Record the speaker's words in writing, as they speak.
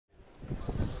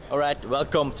Alright,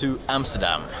 welcome to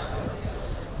Amsterdam.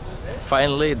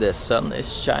 Finally the sun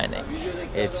is shining.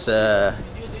 It's the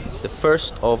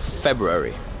 1st of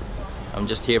February. I'm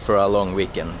just here for a long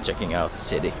weekend, checking out the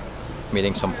city,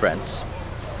 meeting some friends.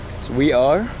 So we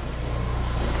are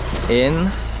in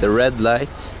the red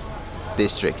light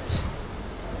district.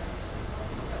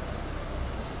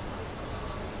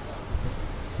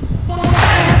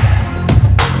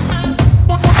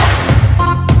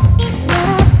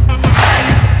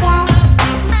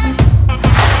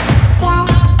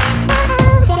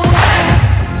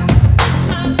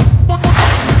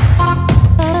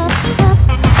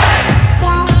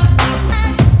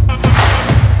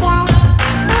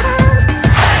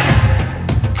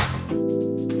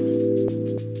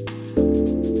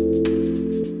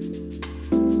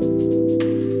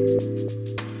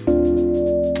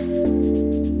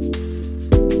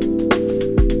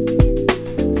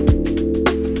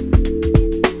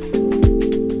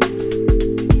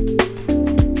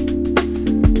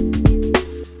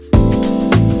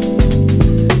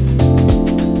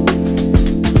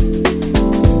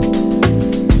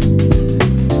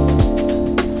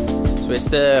 It's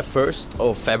the 1st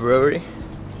of February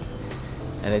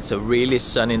and it's a really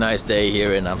sunny nice day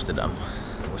here in Amsterdam.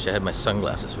 I wish I had my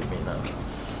sunglasses with me now.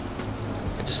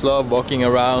 I just love walking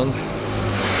around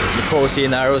the cozy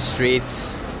narrow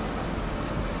streets,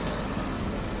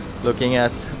 looking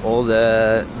at all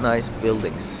the nice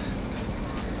buildings.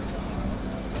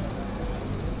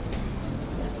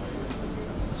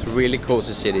 It's a really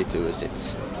cozy city to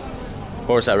visit. Of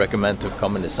course I recommend to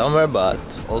come in the summer, but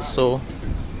also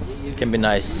it can be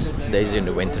nice days in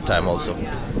the winter time also.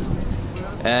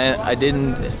 And I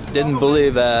didn't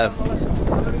believe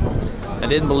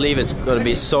it's gonna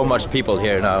be so much people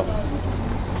here now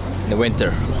in the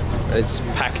winter. It's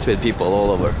packed with people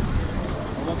all over.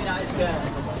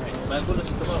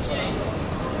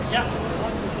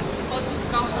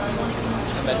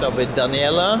 I met up with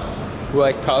Daniela, who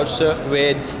I couchsurfed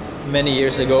with many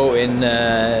years ago in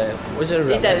was it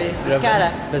Italy,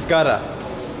 Pescara. Pescara.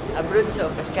 Abruzzo,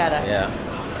 Pescara. Yeah,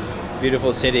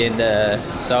 beautiful city in the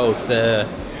south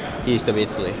east of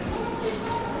Italy.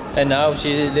 And now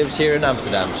she lives here in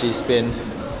Amsterdam. She's been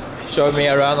showing me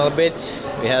around a bit.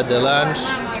 We had the lunch,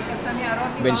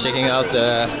 been checking out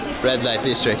the red light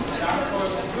district.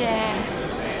 Yeah.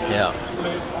 Yeah.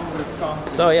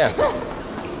 So yeah,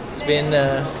 it's been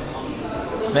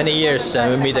many years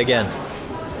and we meet again.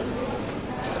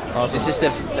 This is the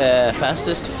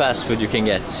fastest fast food you can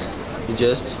get. You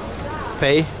just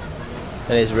pay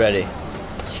and it's ready.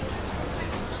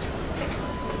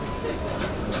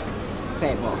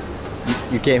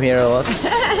 Famous. You came here a lot?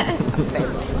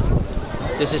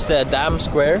 This is the Dam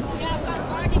Square.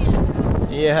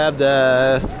 You have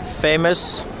the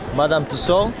famous Madame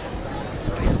Tussauds,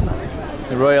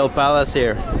 the Royal Palace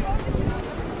here.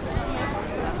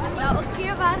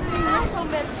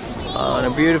 And a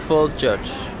beautiful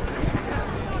church.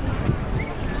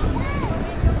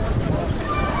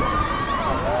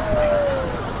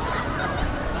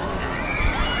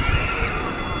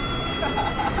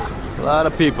 A lot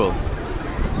of people.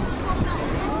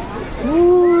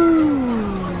 Woo.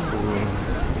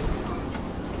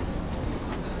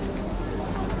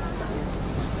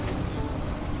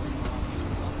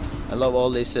 I love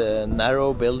all these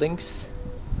narrow buildings,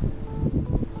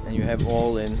 and you have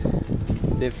all in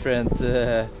different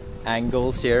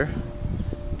angles here.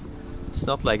 It's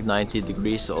not like 90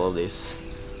 degrees all of this,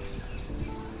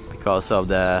 because of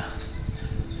the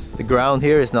ground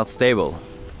here is not stable.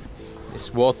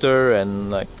 It's water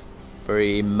and like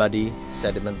very muddy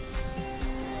sediments.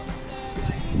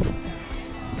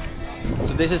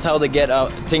 So this is how they get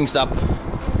things up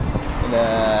in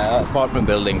the apartment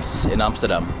buildings in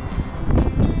Amsterdam.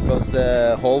 Because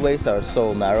the hallways are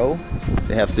so narrow,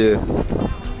 they have to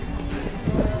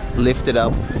lift it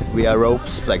up via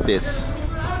ropes like this.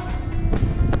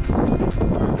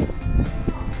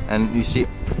 And you see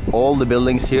all the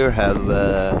buildings here have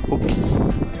hooks.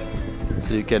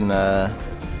 So you can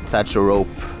attach a rope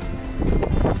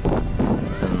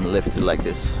and lift it like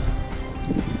this.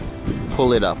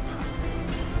 Pull it up.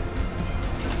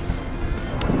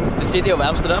 The city of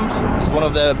Amsterdam is one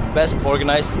of the best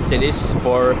organized cities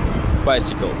for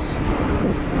bicycles.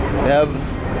 We have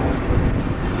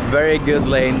very good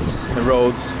lanes and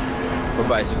roads for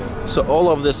bicycles. So all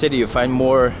over the city you find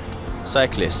more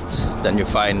cyclists than you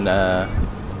find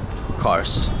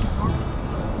cars.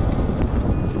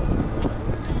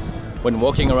 When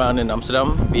walking around in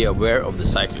Amsterdam, be aware of the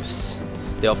cyclists.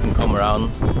 They often come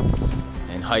around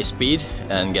in high speed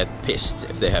and get pissed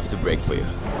if they have to brake for you.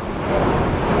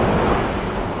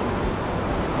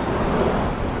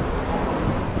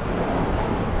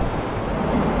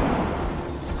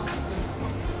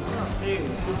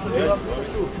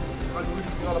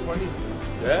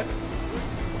 Yeah.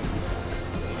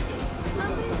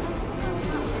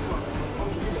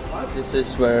 This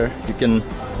is where you can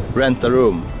rent a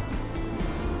room.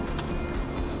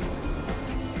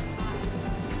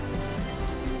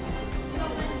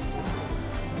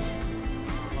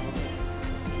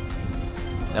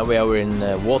 Now we are in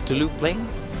Waterloo Plain.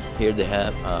 Here they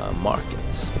have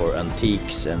markets for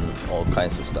antiques and all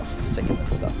kinds of stuff,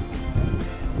 second-hand stuff.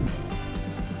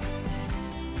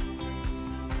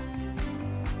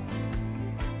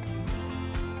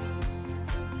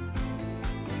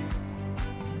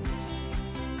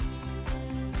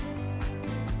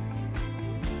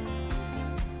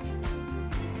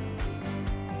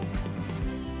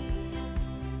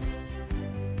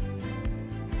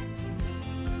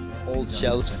 Old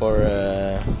shells for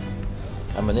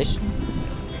ammunition.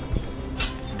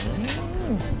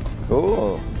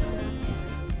 Cool.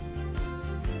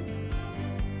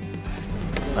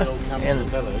 And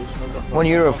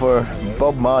 €1 for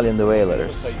Bob Marley and the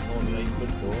Wailers.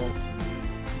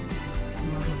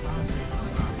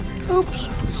 Oops.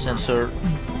 Sensor.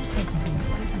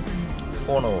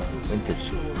 Porno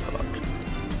vintage card.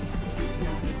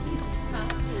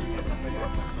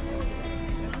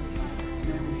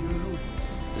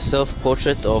 The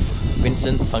self-portrait of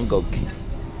Vincent van Gogh.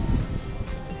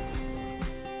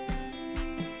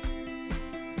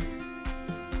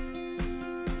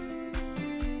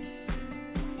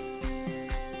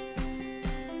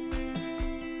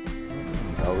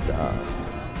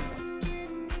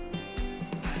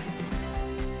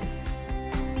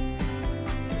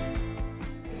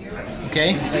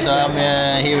 Okay, so I'm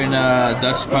here in a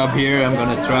Dutch pub here. I'm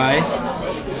gonna try.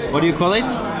 What do you call it?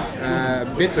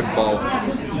 Bitterbal.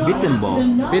 Bitterbal.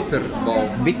 Bitterbal.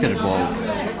 Bitterbal.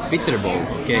 Bitterbal.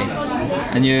 Okay.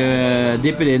 And you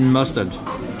dip it in mustard.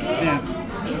 Yeah.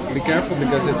 Be careful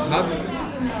because it's hot.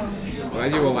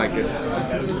 But you will like it.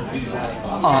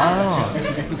 Ah.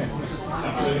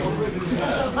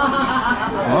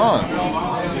 Oh.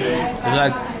 It's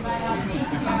like.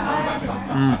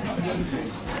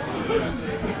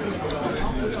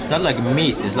 It's not like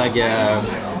meat. It's like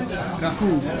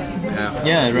Ragu.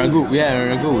 yeah, ragu.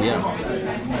 Yeah, ragu. Yeah.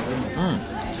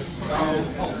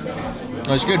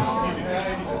 Oh, it's good.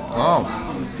 Oh.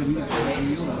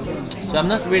 So I'm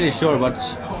not really sure about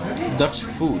Dutch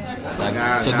food. Like,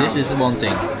 so this is one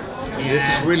thing. This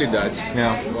is really Dutch.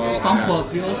 Yeah. Well,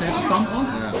 Stampot. We also have stampot.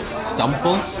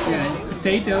 Stampel. Yeah,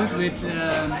 potatoes with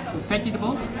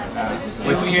vegetables.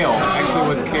 with kale. Actually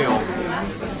with kale.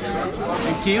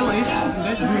 And kale is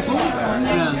vegetable.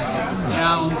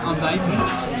 Yeah, on Eivind.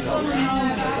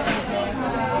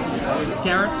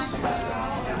 Carrots.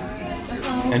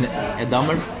 En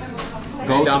edammer.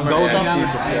 Goat.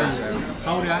 Precies, of course.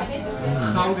 Gouda.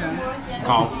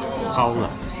 Gouda. Gouda.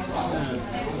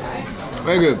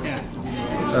 Very good.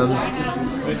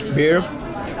 Beer.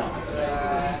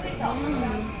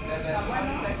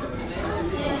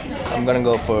 I'm gonna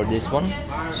go for this one,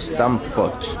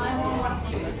 Stampot.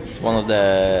 It's one of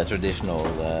the traditional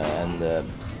and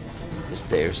it's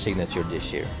their signature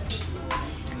dish here.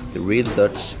 The real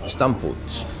Dutch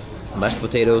Stampot. Mashed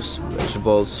potatoes,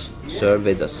 vegetables, served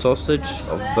with a sausage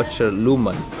of butcher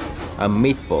lumen, a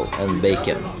meatball and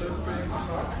bacon.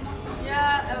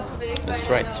 Let's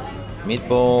try it.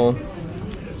 Meatball,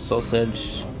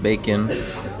 sausage, bacon.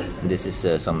 And this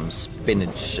is some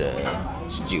spinach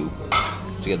stew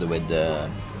together with the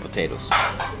potatoes.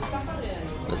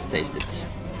 Let's taste it.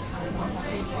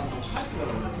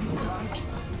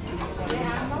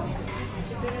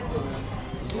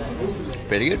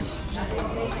 Pretty good.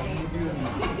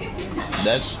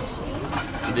 That's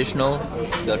traditional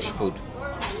Dutch food.